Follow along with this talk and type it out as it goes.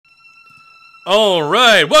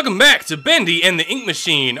Alright, welcome back to Bendy and the Ink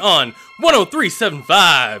Machine on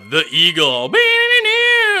 103.75 The Eagle.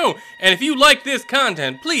 And if you like this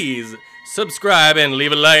content, please subscribe and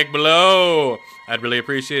leave a like below. I'd really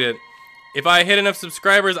appreciate it. If I hit enough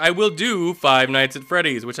subscribers, I will do Five Nights at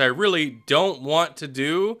Freddy's, which I really don't want to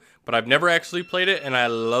do, but I've never actually played it and I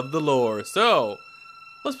love the lore. So,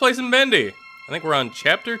 let's play some Bendy. I think we're on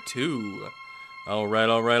Chapter 2.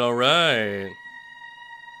 Alright.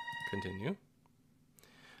 Continue.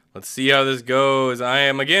 Let's see how this goes. I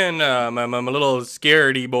am, again, I'm a little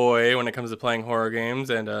scaredy boy when it comes to playing horror games,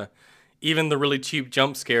 and even the really cheap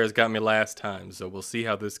jump scares got me last time, so we'll see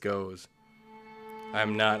how this goes.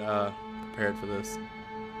 I'm not prepared for this.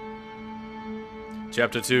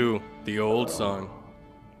 Chapter 2, The Old Song.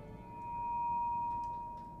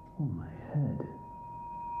 Oh, my head.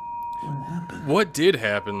 What happened? What did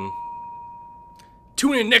happen?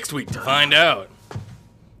 Tune in next week to find out.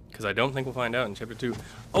 Because I don't think we'll find out in Chapter 2.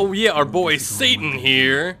 Oh yeah, our boy Satan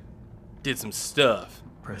here did some stuff.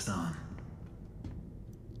 Press on.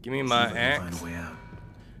 Give me my axe.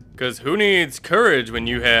 Because who needs courage when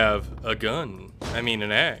you have a gun? I mean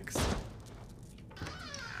an axe.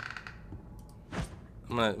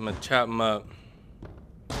 I'm gonna chop him up.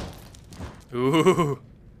 Ooh.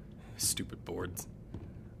 Stupid boards.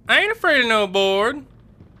 I ain't afraid of no board.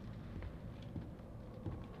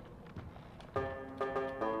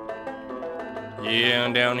 Yeah,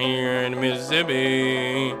 I'm down here in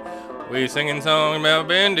Mississippi. We singing songs about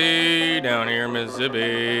Bendy down here in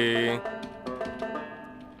Mississippi.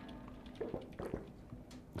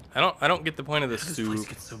 I don't get the point of this soup. Place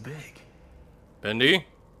gets so big. Bendy,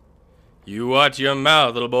 you watch your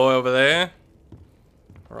mouth, little boy over there,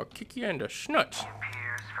 or I'll kick you in the snuts.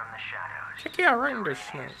 Kick you right in the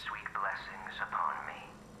snuts.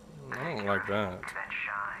 I don't like that.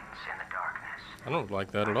 I don't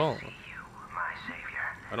like that at all.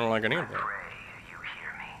 I don't like any of that.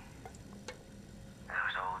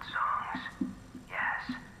 Those old songs,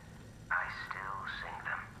 yes, I still sing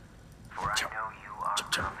them. For I know you are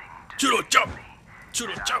coming to save me. I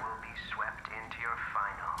will be swept into your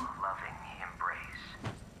final loving embrace.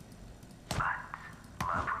 But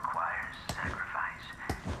love requires sacrifice.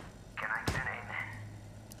 Can I get an amen?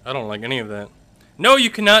 I don't like any of that. No, you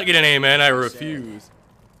cannot get an amen. I refuse.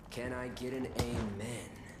 Can I get an amen?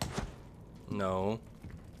 No.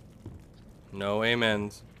 No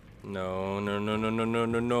amens. No.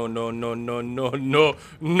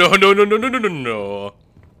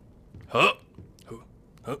 Huh?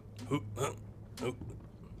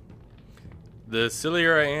 The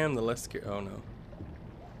sillier I am, the less scared. Oh no.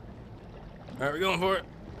 Alright, we're going for it.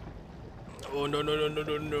 Oh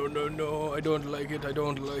no. I don't like it. I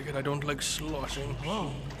don't like sloshing.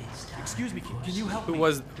 Hello. Excuse me, can you help me? Who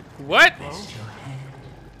was what?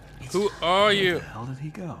 Who are you? Where the hell did he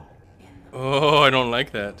go? Oh, I don't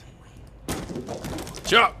like that.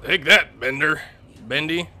 Chop! Take that, Bender.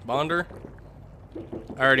 Bendy? Bonder?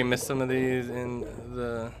 I already missed some of these in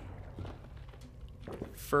the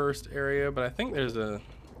first area, but I think there's an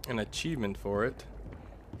achievement for it.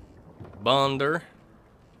 Bonder.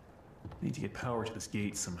 Need to get power to this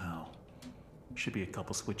gate somehow. Should be a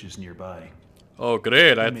couple switches nearby. Oh,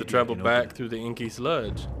 great. I have to Maybe I travel can back open it. through the inky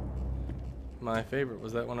sludge. My favorite.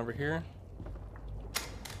 Was that one over here?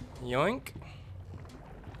 Yoink.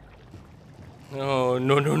 Oh,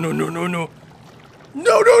 no. No.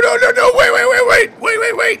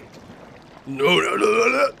 Wait.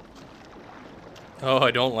 No. Oh,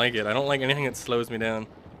 I don't like it. I don't like anything that slows me down.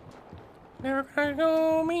 Never gonna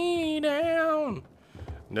slow me down.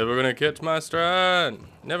 Never gonna catch my stride.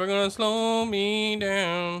 Never gonna slow me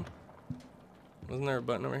down. Wasn't there a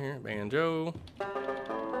button over here? Banjo.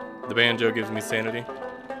 The banjo gives me sanity.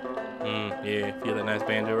 Yeah, feel that nice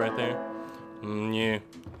banjo right there? Yeah.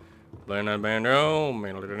 Playing that banjo.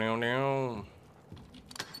 Down.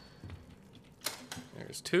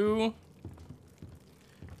 There's 2.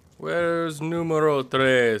 Where's numero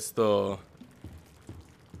 3, though?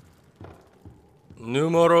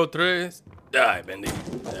 Numero 3? Die, Bendy.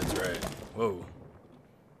 That's right. Whoa.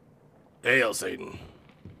 Hail, Satan.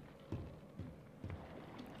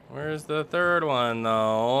 Where's the third one,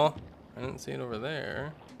 though? I didn't see it over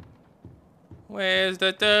there. Where's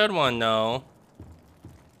the third one, though?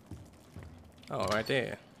 Oh, right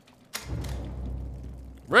there.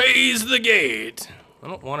 Raise the gate. I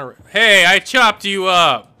don't want to. Hey, I chopped you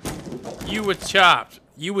up. You was chopped.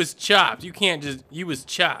 You was chopped. You can't just. You was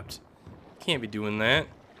chopped. Can't be doing that.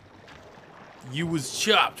 You was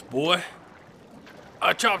chopped, boy.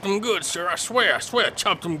 I chopped him good, sir. I swear I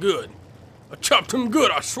chopped him good. I chopped him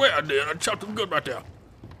good. I swear I did. I chopped him good right there.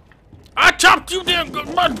 I chopped you down,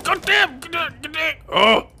 goddamn.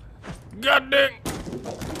 Oh, goddamn.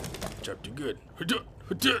 Chopped you good.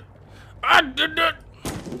 I did that.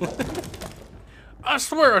 I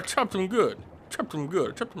swear I chopped him good. Chopped him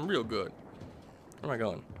good. Chopped him real good. Where am I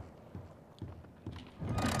going?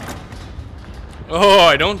 Oh,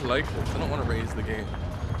 I don't like this. I don't want to raise the game.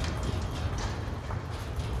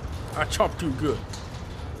 I chopped you good.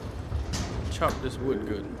 Chopped this wood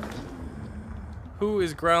good. Who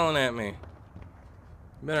is growling at me?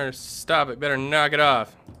 Better stop it. Better knock it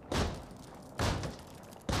off.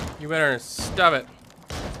 You better stop it.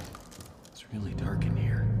 It's really dark in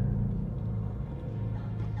here.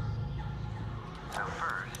 So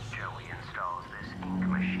first, Joey installs this ink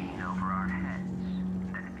machine over our heads.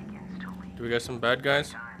 Then it begins to leak. Do we got some bad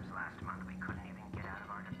guys? Times last month we couldn't even get out of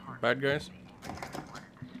our department. Bad guys? Flooded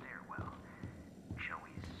the stairwell.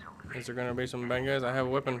 Joey's solution. Is there gonna be some bad guys? I have a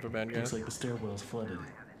weapon for bad Looks guys. like the stairwell's flooded.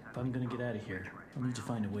 If I'm gonna get out of here, I'll need to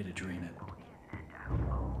find a way to drain it. And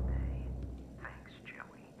out all day. Thanks,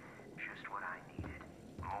 Joey. Just what I needed.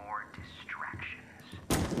 More distractions.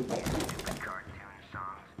 These stupid cartoon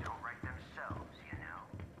songs don't write themselves, you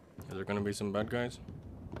know. Is there gonna be some bad guys?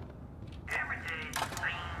 Every day, the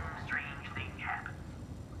same strange thing happens.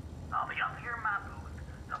 I'll be up here in my booth.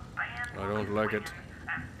 The band I don't like it.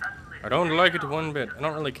 and suddenly I don't like it one bit. I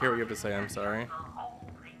don't really care what you have to say. I'm sorry.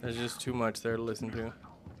 There's just too much there to listen to.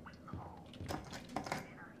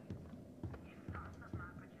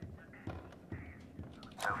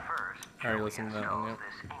 So first, I already Joey listened to that installs one, yep.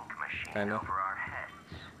 this ink machine Kinda. over our heads.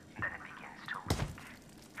 Then it begins to leak.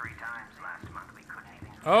 3 times last month we couldn't even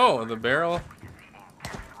get Oh, the barrel. because the ink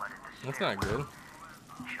had flooded the That's not good.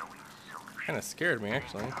 Joey's solution Kind of scared me,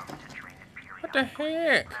 actually. to drain it What the periodically.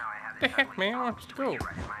 heck? Now I have The this heck, ugly man? Where am I off supposed to go? switch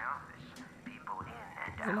right in my office. People in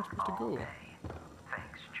and Where am I out supposed to all go? day.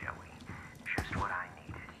 Thanks, Joey. Just what I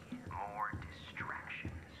needed. More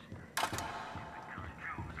distractions.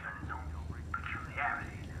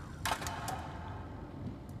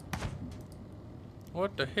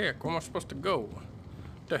 What the heck? Where am I supposed to go?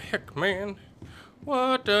 The heck, man?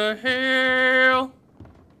 What the hell?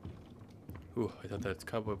 Ooh, I thought that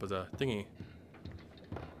cobweb was a thingy.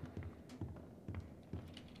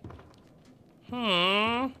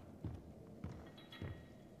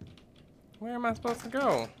 Where am I supposed to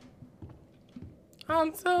go?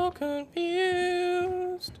 I'm so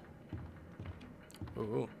confused.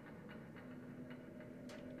 Ooh.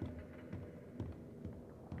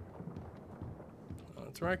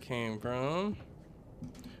 That's where I came from.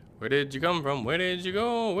 Where did you come from? Where did you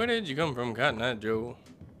go? Where did you come from, Cotton Eye Joe?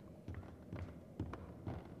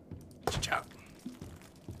 Chap.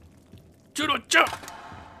 Judo chop.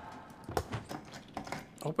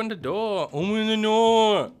 Open the door. Open the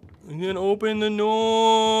door. And then open the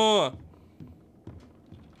door.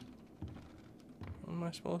 What am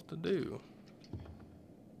I supposed to do?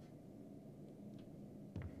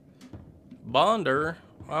 Bonder?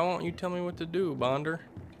 Why won't you tell me what to do, Bonder?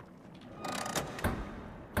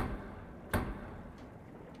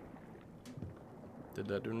 Did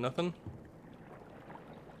that do nothing?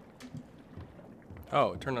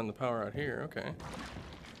 Oh, it turned on the power out here. Okay.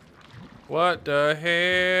 What the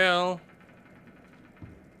hell?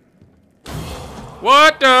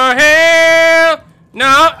 What the hell?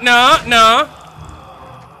 No, no, no.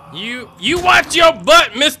 You watch your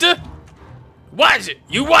butt, mister. Watch it.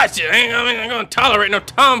 You watch it. I ain't gonna tolerate no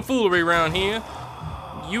tomfoolery around here.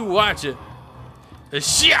 You watch it.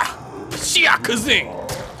 Shia kazing.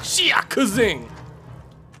 Shia kazing.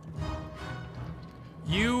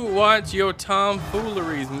 You watch your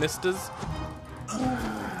tomfooleries, misters.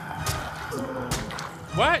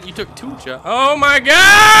 What? You took 2 shots? Oh my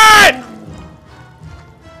god!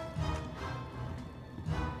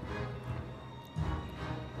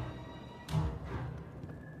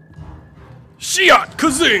 Shiat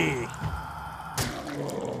kazing!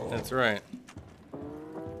 That's right.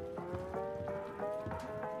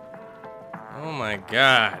 Oh my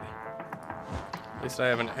god. At least I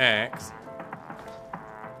have an axe.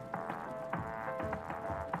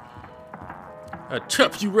 I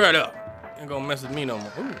chop you right up. Ain't gonna mess with me no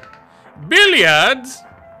more. Ooh. Billiards?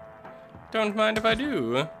 Don't mind if I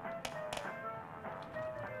do. Is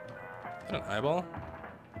that an eyeball?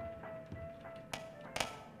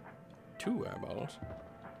 2 eyeballs.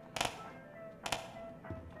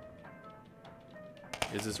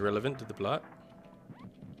 Is this relevant to the plot?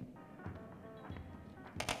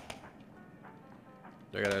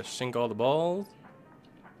 Do I gotta sink all the balls?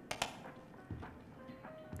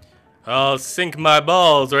 I'll sink my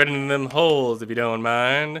balls right into them holes if you don't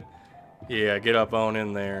mind. Yeah, get up on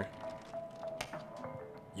in there.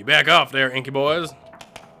 You back off there, Inky boys.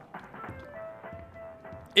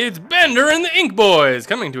 It's Bender and the Ink Boys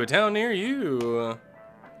coming to a town near you.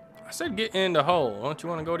 I said get in the hole. Don't you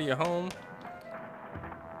want to go to your home?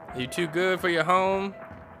 You too good for your home?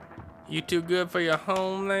 You too good for your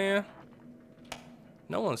home there?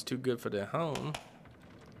 No one's too good for their home.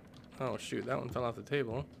 Oh shoot, that one fell off the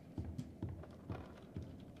table.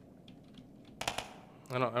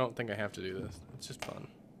 I don't think I have to do this. It's just fun.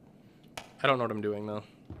 I don't know what I'm doing though.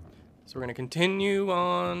 So we're gonna continue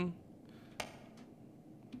on.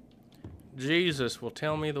 Jesus will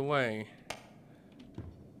tell me the way.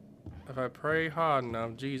 If I pray hard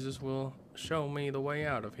enough, Jesus will show me the way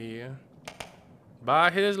out of here. By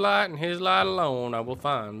his light and his light alone, I will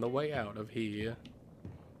find the way out of here.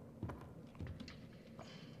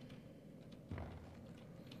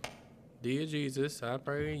 Dear Jesus, I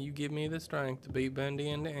pray you give me the strength to beat Bendy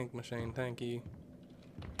and the ink machine. Thank you.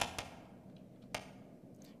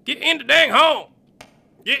 Get in the dang hole!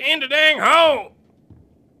 Get in the dang hole!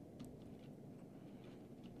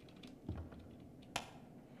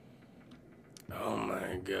 Oh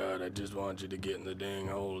my God, I just want you to get in the dang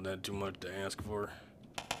hole. That's too much to ask for.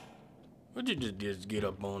 Would you just get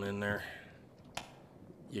up on in there?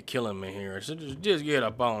 You're killing me here. So just get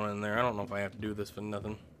up on in there. I don't know if I have to do this for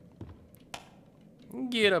nothing.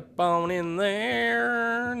 Get up on in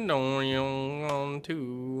there. Don't you want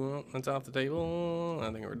to? That's off the table.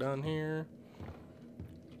 I think we're done here.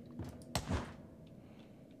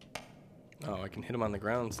 Oh, I can hit him on the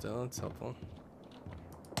ground still. That's helpful.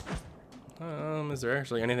 Is there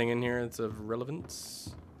actually anything in here that's of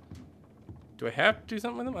relevance? Do I have to do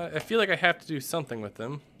something with them? I feel like I have to do something with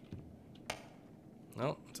them.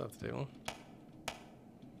 No, it's off the table.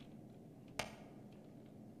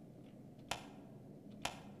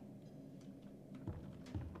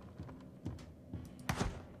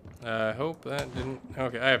 I hope that didn't...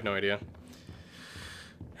 Okay, I have no idea.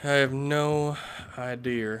 I have no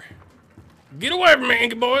idea. Get away from me,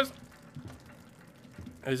 Inky boys!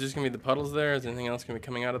 Is this gonna be the puddles there? Is anything else gonna be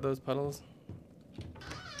coming out of those puddles?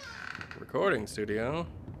 Recording studio.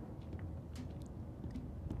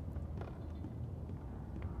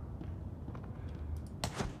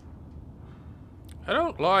 I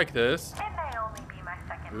don't like this. It may only be my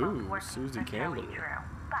second Ooh, month working Susie for Campbell. Jelly Drew,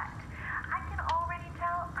 but I can already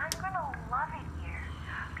tell I'm gonna love it here.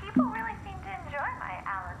 People really seem to enjoy my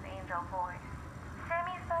Alice Angel voice.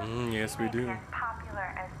 Sammy's supposed to yes, we do. be as popular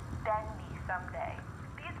as Bendy someday.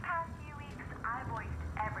 These past few weeks, I voiced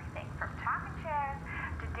everything from talking chairs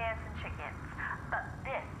to dancing chickens. But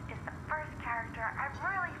this is the first character I've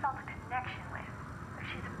really felt a connection with.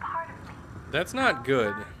 She's a part of me. That's not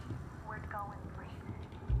good. We're going places.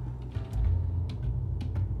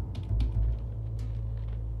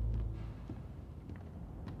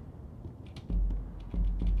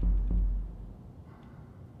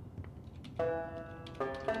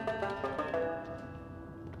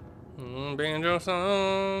 Banjo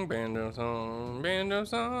song, banjo song, banjo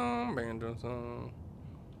song, banjo song.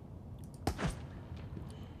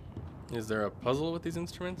 Is there a puzzle with these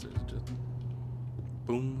instruments, or is it just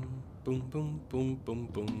boom, boom, boom, boom, boom,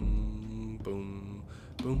 boom, boom, boom,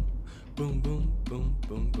 boom, boom, boom,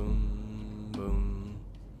 boom, boom, boom?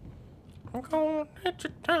 I'm gonna hit you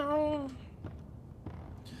down.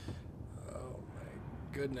 Oh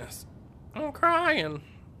my goodness, I'm crying.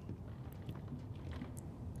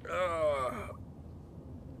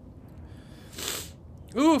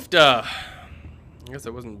 Oofda! I guess I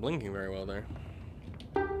wasn't blinking very well there.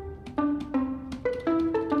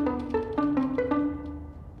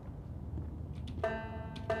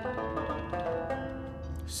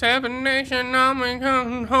 Seven Nation Army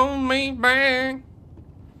come hold me back.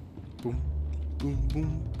 Boom, boom,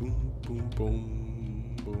 boom, boom, boom,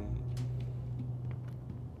 boom, boom.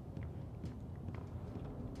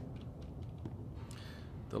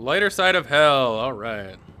 The lighter side of hell. All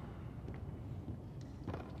right.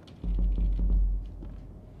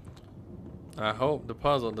 I hope the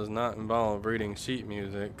puzzle does not involve reading sheet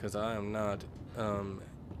music, because I am not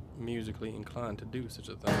musically inclined to do such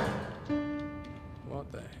a thing.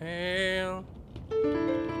 What the hell?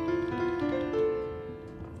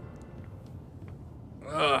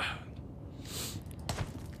 Ugh.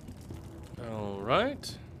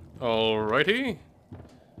 Alright. Alrighty.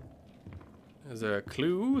 Is there a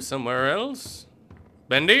clue somewhere else?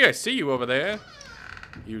 Bendy, I see you over there.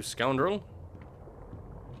 You scoundrel.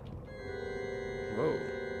 Whoa.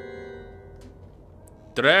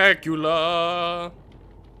 Dracula.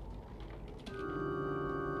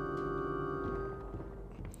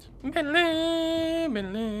 Bentley,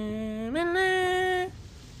 Bentley, Bentley,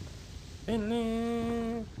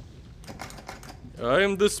 Bentley. I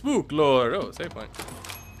am the spook lord. Oh, save point.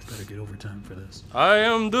 Better get overtime for this. I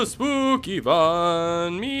am the spooky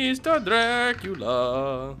one, Mr.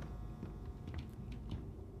 Dracula.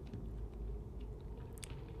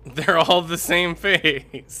 They're all the same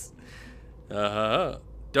face.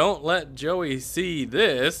 Don't let Joey see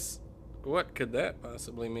this. What could that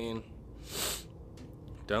possibly mean?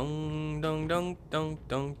 Dung, dung, dung, dung,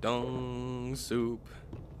 dung, dung, soup.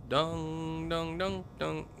 Dung, dung, dung,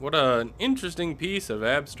 dung. What an interesting piece of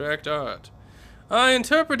abstract art. I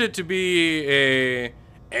interpret it to be a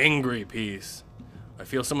angry piece. I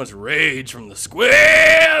feel so much rage from the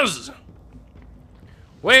squares.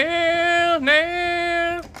 Well,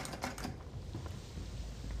 now.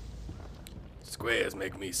 Squares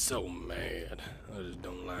make me so mad. I just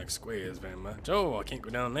don't like squares very much. Oh, I can't go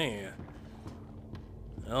down there.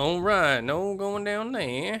 Alright, no going down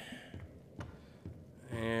there.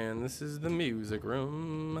 And this is the music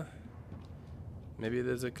room. Maybe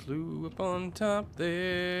there's a clue up on top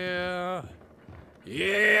there.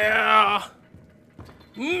 Yeah!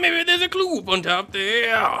 Maybe there's a clue up on top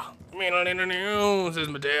there. This is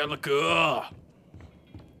Metallica.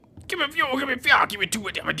 Give me fuel, give me fire, give me two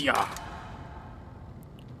of them.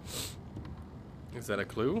 Is that a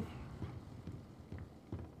clue?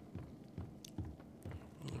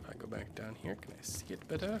 If I go back down here, can I see it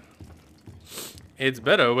better? It's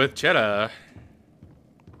better with cheddar.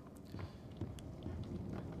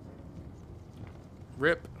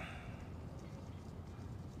 Rip.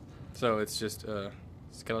 So it's just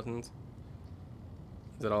skeletons?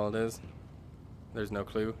 Is that all it is? There's no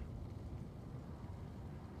clue?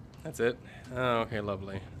 That's it. Oh, okay,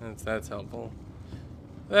 lovely. That's helpful.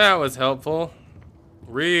 That was helpful.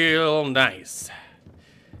 Real nice.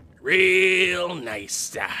 Real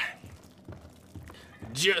nice.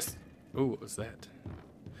 Just... Ooh, what was that?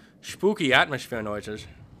 Spooky atmosphere noises.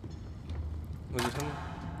 Was there something?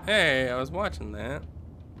 Hey, I was watching that.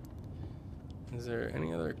 Is there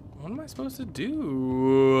any other... What am I supposed to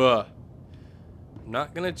do? I'm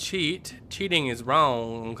not gonna cheat. Cheating is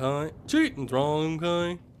wrong, okay? Cheating's wrong,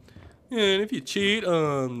 okay? And if you cheat,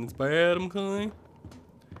 it's bad, okay?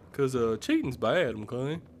 Cause cheating's bad,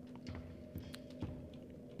 okay?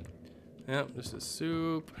 Yep, just a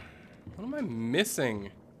soup. What am I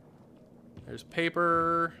missing? There's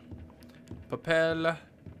paper, papel,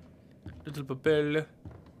 little papel,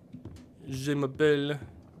 je m'appelle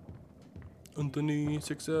Anthony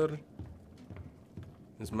Sexer.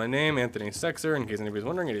 This is my name, Anthony Sexer. In case anybody's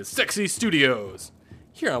wondering, it is Sexy Studios.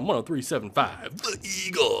 Here on 103.75, The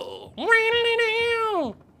Eagle.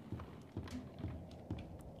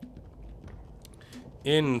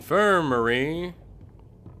 Infirmary.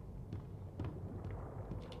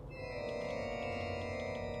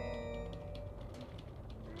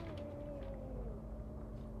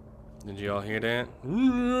 Did you all hear that?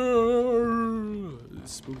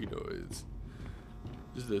 Spooky noise.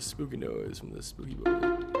 This is the spooky noise from the spooky boy.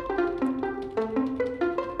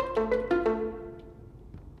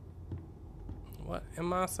 What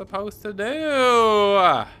am I supposed to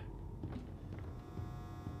do?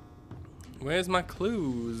 Where's my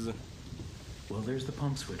clues? Well, there's the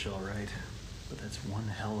pump switch, all right. But that's one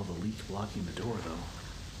hell of a leak blocking the door, though.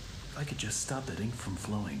 If I could just stop that ink from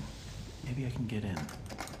flowing, maybe I can get in.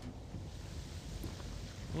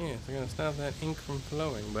 Yes, I'm gonna stop that ink from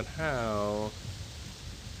flowing, but how?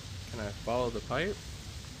 Can I follow the pipe?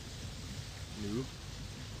 No.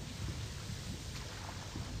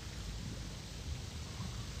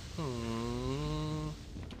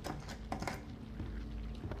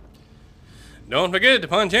 Don't forget to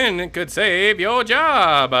punch in, it could save your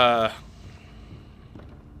job. Now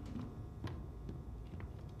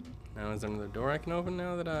is there another door I can open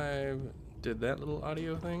now that I did that little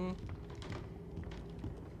audio thing?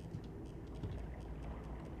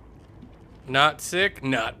 Not sick,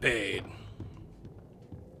 not paid.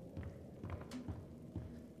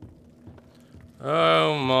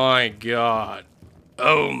 Oh my god.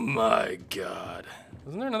 Oh my god.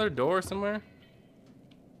 Wasn't there another door somewhere?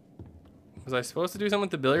 Was I supposed to do something with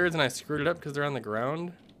the billiards and I screwed it up because they're on the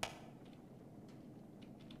ground?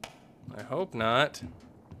 I hope not.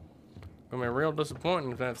 It'll be real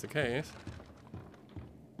disappointing if that's the case.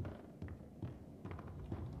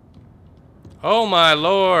 Oh my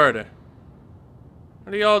lord!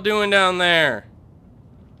 What are y'all doing down there?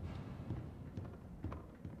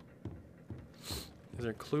 Is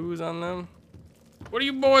there clues on them? What are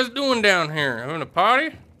you boys doing down here? Having a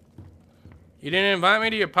party? You didn't invite me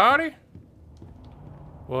to your party?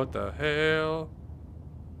 What the hell?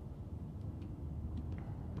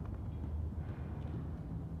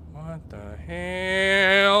 What the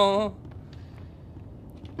hell?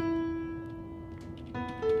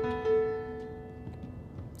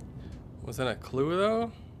 Was that a clue though?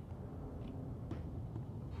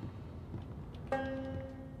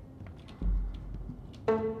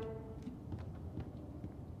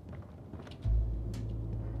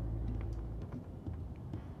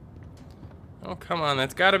 Oh, come on.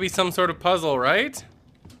 That's got to be some sort of puzzle, right?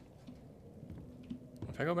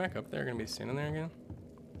 If I go back up there, gonna be standing there again?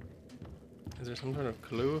 Is there some sort of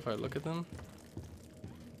clue if I look at them?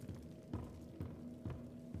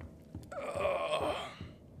 Ugh.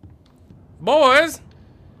 Boys!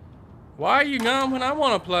 Why are you gone when I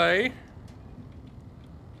want to play?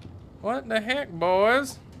 What the heck,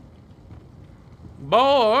 boys?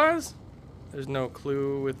 Boys! There's no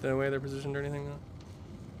clue with the way they're positioned or anything, though.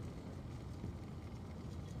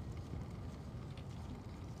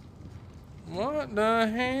 What the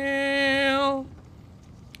hell?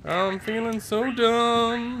 I'm feeling so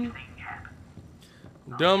dumb.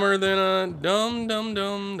 Dumber than a dum dum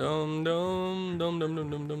dum dum dum dum dum dum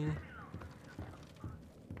dum dum.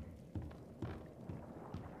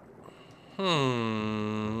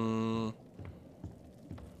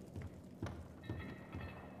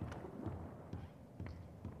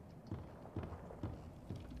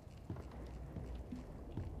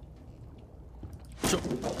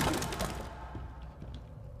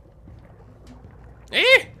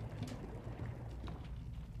 Eh?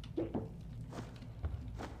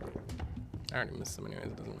 I already missed them anyways,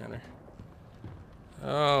 it doesn't matter.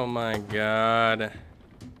 Oh my god.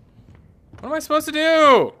 What am I supposed to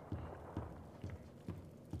do?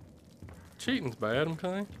 Cheating's bad,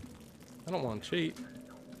 okay? I don't want to cheat.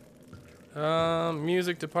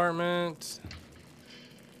 Music department.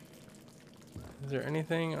 Is there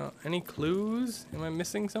anything, any clues? Am I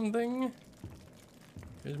missing something?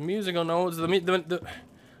 There's musical notes.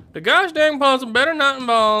 The gosh dang puzzle better not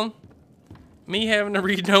involve me having to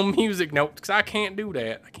read no music notes, because I can't do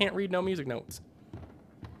that. I can't read no music notes.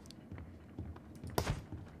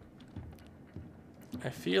 I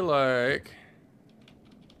feel like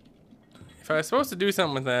if I was supposed to do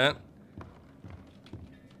something with that,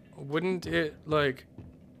 wouldn't it, like,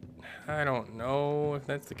 I don't know. If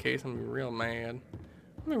that's the case, I'm gonna be real mad.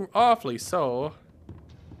 I mean, awfully so.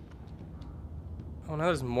 Oh, now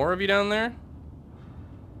there's more of you down there?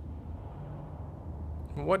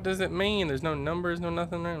 What does it mean? There's no numbers, no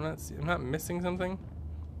nothing there. I'm not missing something.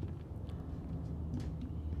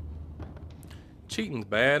 Cheating's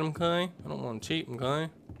bad, okay? I don't want to cheat, okay?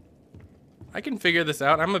 I can figure this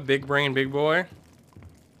out. I'm a big brain, big boy.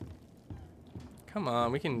 Come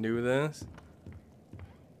on, we can do this.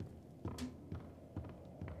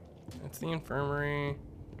 That's the infirmary.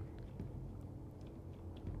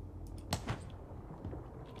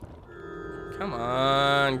 Come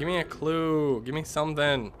on, give me a clue. Give me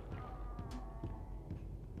something.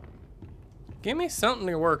 Give me something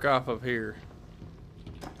to work off of here.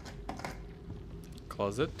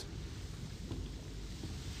 Closet.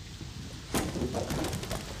 So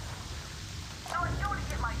I go to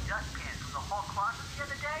get my dustpan from the hall closet the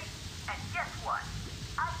other day, and guess what?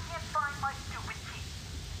 I can't find my stupid key.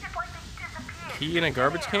 It's like they disappeared. Key in a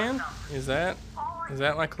garbage can? Is that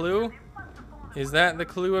my clue? Is that the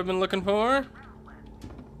clue I've been looking for?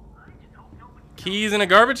 Keys in a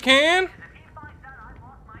garbage can?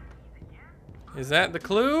 Is that the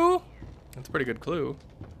clue? That's a pretty good clue.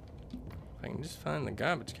 If I can just find the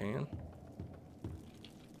garbage can.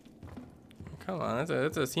 Come on,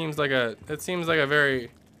 that seems like a very,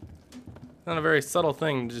 not a very subtle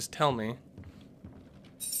thing to just tell me.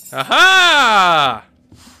 Aha!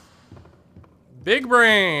 Big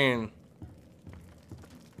brain.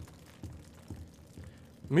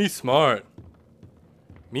 Me smart.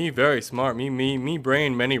 Me very smart. Me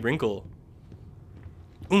brain many wrinkle.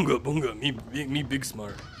 Unga bunga. Me big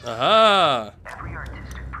smart. Aha! Every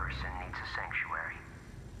artistic person needs a sanctuary.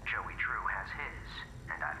 Joey Drew has his,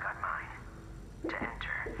 and I've got mine. To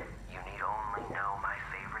enter, you need only know my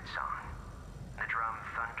favorite song. The drum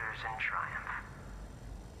thunders in triumph.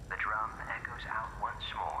 The drum echoes out once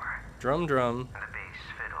more. Drum drum. The bass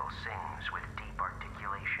fiddle sings with deep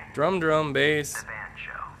articulation. Drum drum bass. The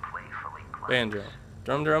banjo playfully claps. Banjo.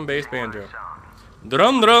 Drum drum bass banjo. Songs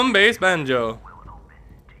Drum drum bass banjo. will open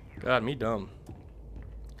to you. God, me dumb.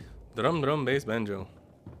 Drum drum bass banjo.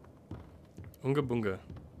 Unga bunga.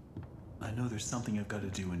 I know there's something I've got to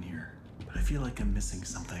do in here, but I feel like I'm missing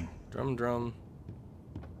something. Drum drum.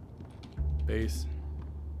 Bass.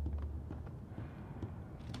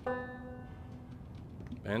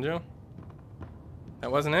 Banjo?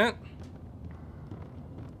 That wasn't it?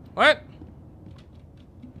 What?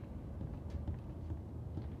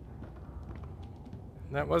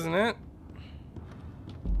 That wasn't it?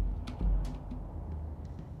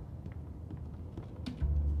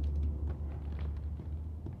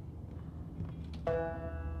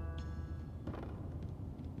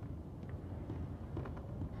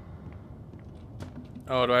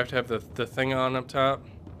 Oh, do I have to have the thing on up top?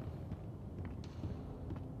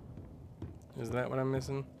 Is that what I'm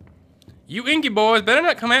missing? You inky boys better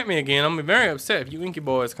not come at me again. I'm very upset if you inky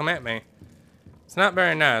boys come at me. It's not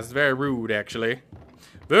very nice. It's very rude, actually.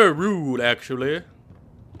 Very rude, actually.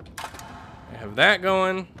 I have that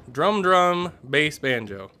going. Drum, drum, bass,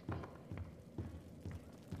 banjo.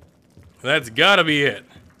 That's gotta be it.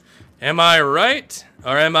 Am I right?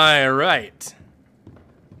 Or am I right?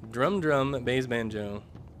 Drum, drum, bass, banjo.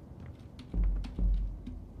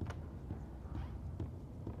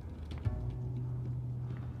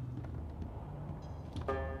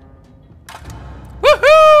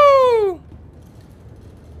 Woohoo!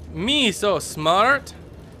 Me so smart.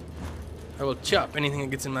 I will chop anything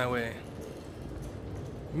that gets in my way.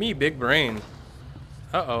 Me big brain.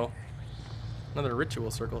 Uh-oh. Another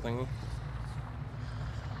ritual circle thingy.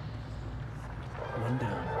 One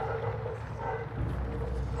down.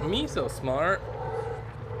 Me so smart.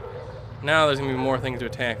 Now there's gonna be more things to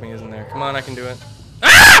attack me, isn't there? Come on, I can do it.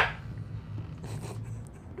 Ah!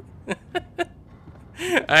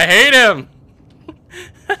 I hate him.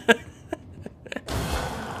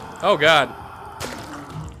 Oh God.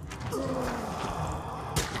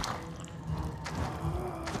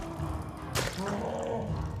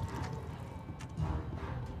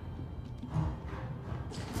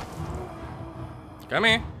 Come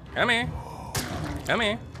here. Come here. Come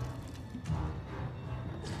here.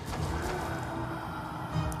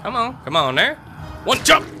 Come on. Come on there. One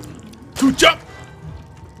jump. Two jump.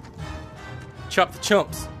 Chop the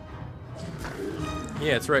chumps.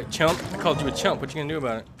 Yeah, that's right, chump. I called you a chump. What you gonna do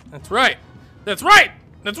about it? That's right. That's right.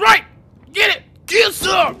 That's right. Get it. Get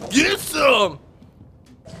some. Get some.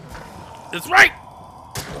 That's right.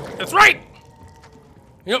 That's right.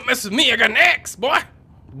 You don't mess with me. I got an axe, boy.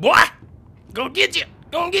 Boy. Go get you.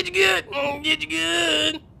 Gonna get you good. Gonna get you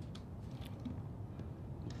good.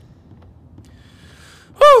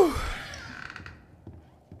 Whew.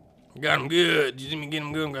 Got him good. You see me get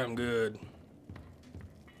him good? Got him good.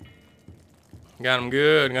 Got him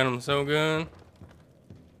good. Got him so good.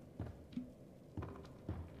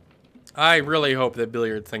 I really hope that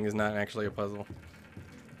billiard thing is not actually a puzzle.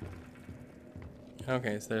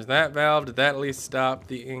 Okay, so there's that valve. Did that at least stop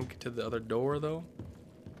the ink to the other door, though?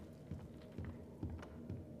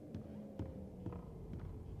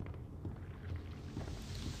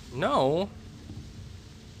 No.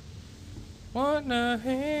 What the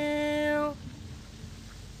hell?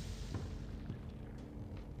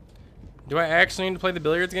 Do I actually need to play the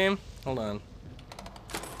billiards game? Hold on.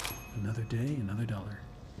 Another day, another dollar.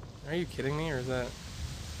 Are you kidding me, or is that...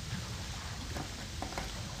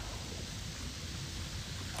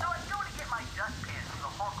 So I go to get my dustpan from the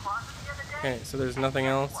hall closet the other day. Okay, so there's nothing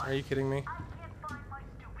else? Are you kidding me? I can't find my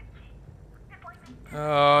stupid key. It's like they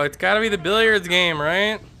Oh, it's gotta be the billiards game,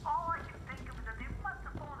 right? all I can think of is that they must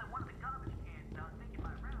have fallen in one of the garbage cans I was making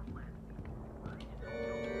my rounds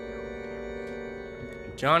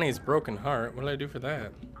with. Johnny's broken heart. What did I do for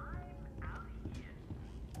that?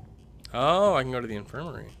 Oh, I can go to the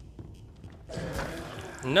infirmary.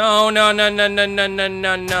 No, no, no, no, no, no, no,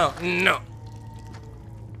 no, no, no.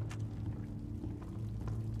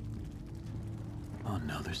 Oh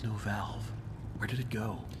no, there's no valve. Where did it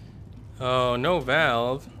go? Oh, no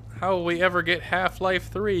valve. How will we ever get Half-Life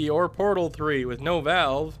 3 or Portal 3 with no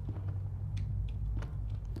valve?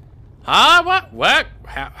 Hard work, work,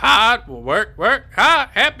 hard work, work, hard,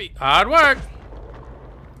 happy, hard work.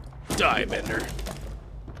 Die, Bender.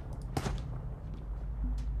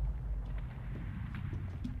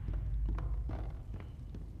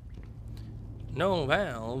 No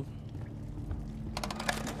valve.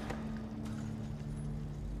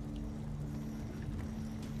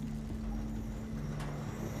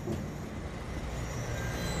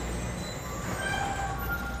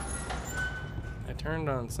 I turned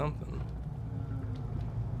on something.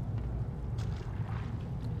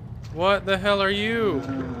 What the hell are you?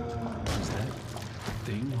 Is that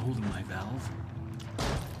thing holding my valve?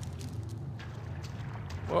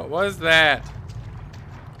 What was that?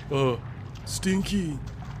 Oh, Stinky.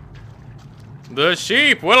 The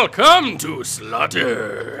sheep will come to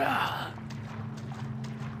slaughter.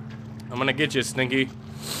 I'm gonna get you, Stinky.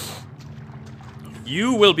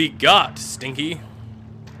 You will be got, Stinky.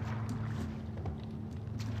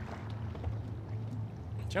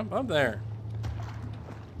 Jump up there.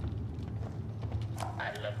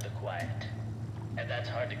 I love the quiet, and that's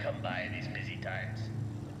hard to come by in these busy times.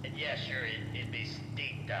 And yeah, sure, it may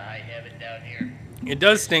stink to high heaven down here. It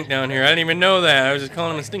does stink down here. I didn't even know that. I was just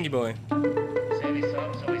calling him a stinky boy. Sandy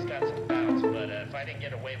songs always got some bounce, but if I didn't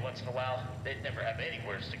get away once in a while, they'd never have any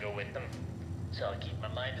words to go with them. So I'll keep my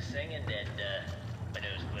mind to singing and My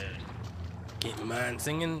nose closed. Keep my mind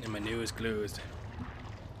singing and my nose closed.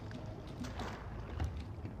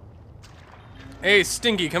 Hey,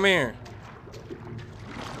 Stinky, come here.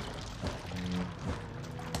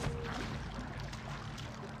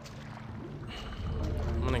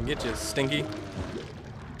 I'm gonna get you, Stinky.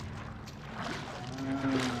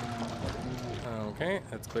 Okay,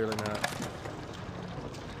 that's clearly not.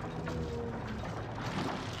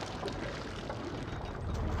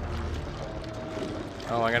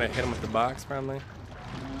 Oh, I gotta hit him with the box, probably.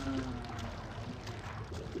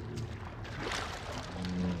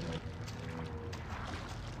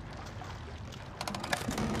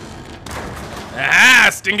 Ah,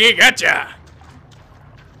 Stinky, gotcha!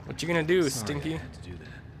 What you gonna do, Sorry Stinky? I had to do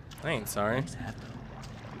that. I ain't sorry. Nice hat,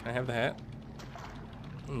 though. Can I have the hat?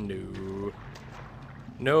 No.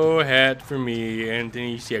 No hat for me,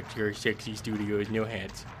 Anthony Sector, Sexy Studios. No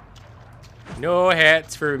hats. No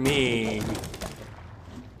hats for me.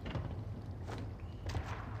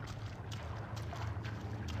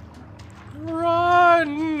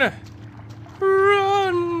 Run!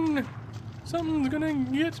 Run! Something's gonna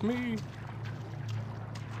get me.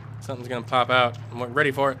 Something's gonna pop out. I'm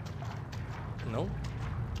ready for it. Nope.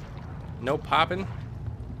 No popping.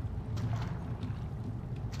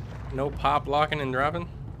 No pop locking and dropping.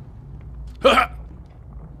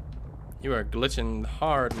 You are glitching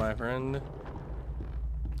hard, my friend.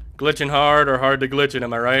 Glitching hard or hard to glitch it,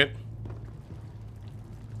 am I right?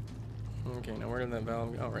 Okay, now where did that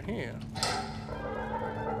valve go? Oh, right here.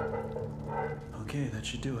 Okay, that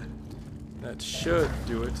should do it. That should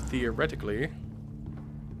do it, theoretically.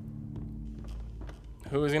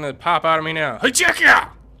 Who's gonna pop out of me now? Hey-chicka!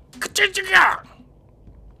 Ka-chicka!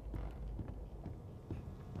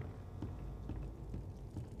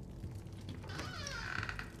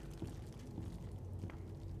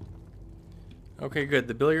 Okay, good.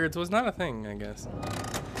 The billiards was not a thing, I guess.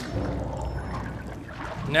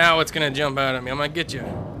 Now it's gonna jump out at me. I'm gonna get you.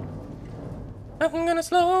 Nothing gonna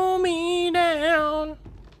slow me down.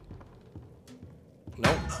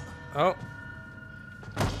 Nope. Oh.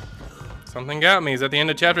 Something got me. Is that the end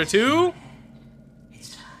of chapter 2?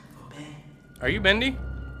 Are you Bendy?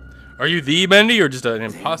 Are you the Bendy or just an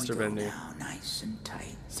imposter Bendy? Now, nice and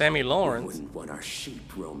tight. Sammy We Lawrence. wouldn't want our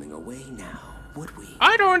sheep roaming away now, would we?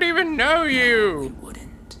 I don't even know We you.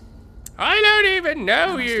 wouldn't. I don't even know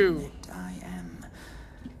I must you. admit, I am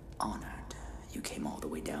honored you came all the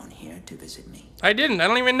way down here to visit me. I didn't. I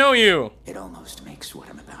don't even know you. It almost makes what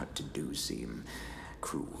I'm about to do seem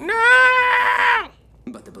cruel. No!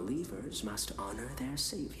 But the believers must honor their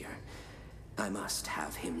savior. I must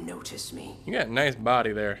have him notice me. You got a nice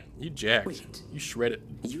body there. You jacked. Wait. You shredded.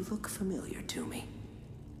 You look familiar to me.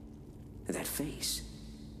 That face.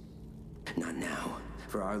 Not now,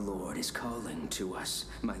 for our Lord is calling to us,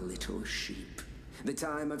 my little sheep. The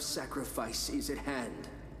time of sacrifice is at hand.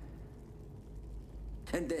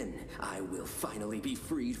 And then I will finally be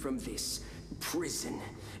freed from this prison,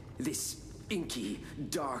 this inky,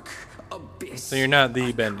 dark abyss. So you're not the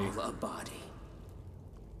I Bendy. call a body.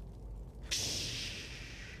 Shh.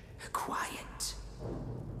 Quiet.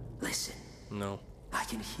 Listen. No. I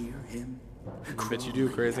can hear him. I bet you do,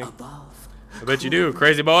 crawling crazy. Above. I bet you do,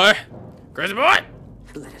 crazy boy. Crazy boy!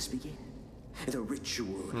 Let us begin. The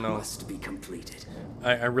ritual No. must be completed.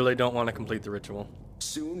 I really don't want to complete the ritual.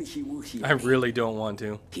 Soon he will heal I me. really don't want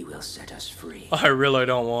to. He will set us free. I really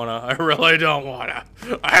don't wanna. I really don't wanna.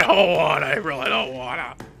 I don't wanna. I really don't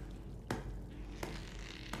wanna.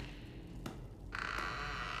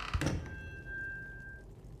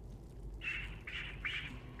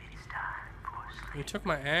 It's time for sleep. You took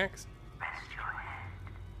my axe? Rest your head.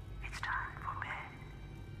 It's time for bed.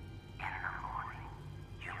 In the morning,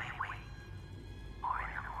 you may wake. Or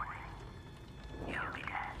in the morning, you'll be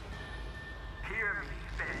dead. Hear me,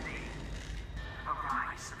 Bendy.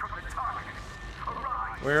 Arise from the darkness.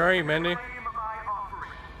 Arise. Where are you, Bendy? Claim my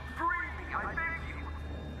offering. Free me, I beg you.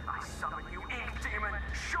 I summon you, ink demon.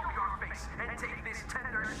 Show your face and take this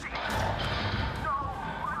tender sheep. No,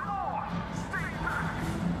 my lord. Stay back.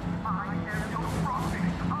 I am your prophet.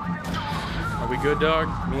 I am your Are we good, dog?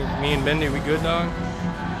 Me and Bendy, we good, dog?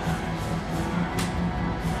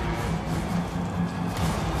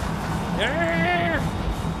 Yeah!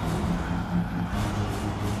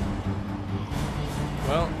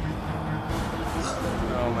 Well.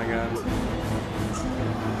 Oh my god.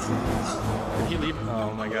 Did he leave?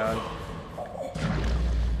 Oh my god.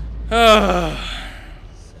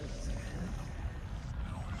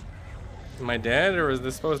 Am I dead or is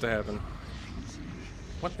this supposed to happen?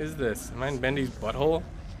 What is this? Am I in Bendy's butthole?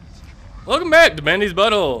 Welcome back to Bendy's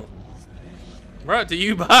Butthole. Brought to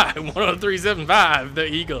you by 103.75 The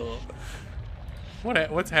Eagle.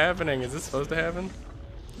 What's happening? Is this supposed to happen?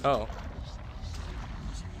 Oh.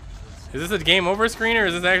 Is this a game over screen or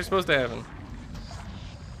is this actually supposed to happen?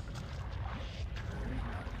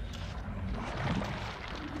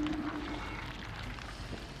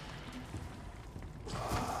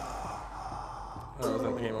 Oh, is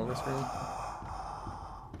that the game over screen?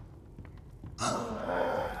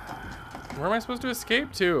 Where am I supposed to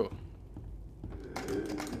escape to?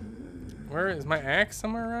 Where is my axe?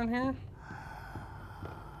 Somewhere around here?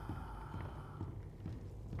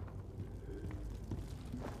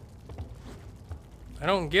 I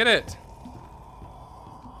don't get it.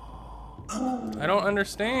 I don't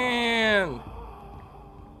understand.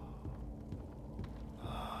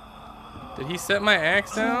 Did he set my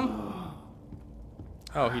axe down?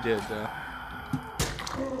 Oh, he did.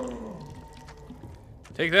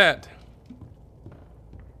 Take that.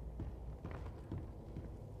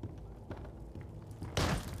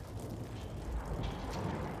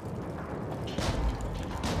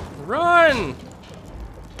 Run!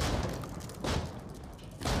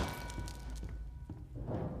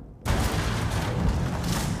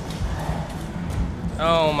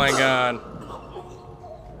 Oh my god.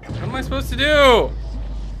 What am I supposed to do?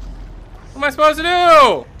 What am I supposed to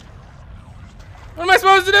do? What am I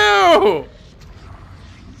supposed to do?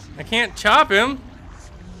 I can't chop him.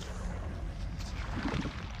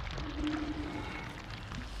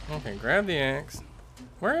 Okay, grab the axe.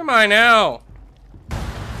 Where am I now?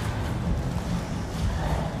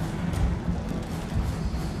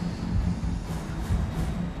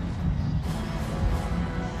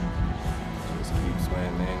 Just keep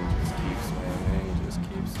swimming, just keep swimming, just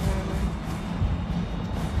keep swimming.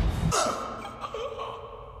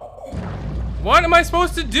 What am I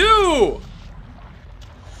supposed to do?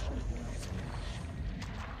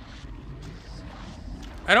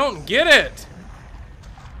 I don't get it.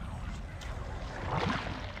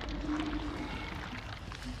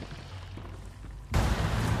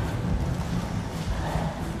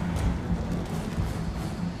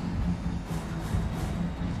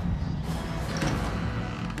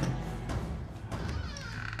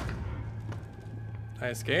 I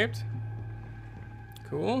escaped.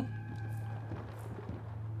 Cool.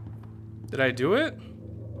 Did I do it?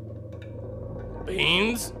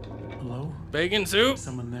 Beans? Hello? Bacon soup?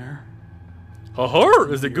 Someone there? Ho-ho!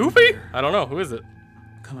 Is it Goofy? I don't know. Who is it?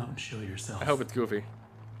 Come out and show yourself. I hope it's Goofy.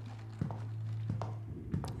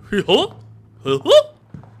 Huh? Huh?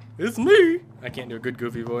 It's me. I can't do a good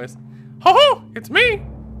Goofy voice. Ho-ho! It's me.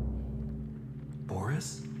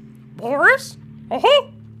 Boris? Boris?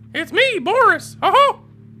 Ho-ho! It's me, Boris. Ho-ho!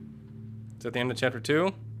 Is that the end of chapter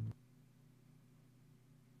 2?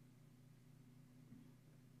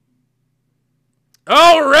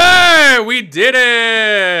 All right, we did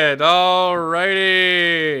it. All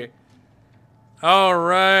righty. All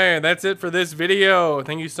right, that's it for this video.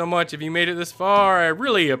 Thank you so much if you made it this far. I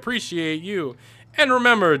really appreciate you. And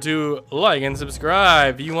remember to like and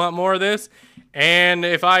subscribe if you want more of this. And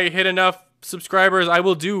if I hit enough subscribers, I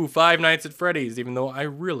will do 5 Nights at Freddy's, even though I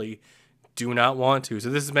really do not want to. So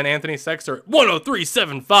this has been Anthony Sexter at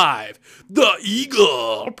 103.75, The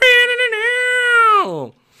Eagle.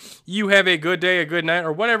 You have a good day, a good night,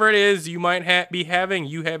 or whatever it is you might be having.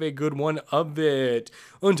 You have a good one of it.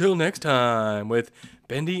 Until next time with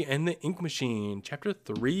Bendy and the Ink Machine, Chapter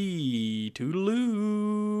 3.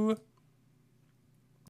 Toodaloo.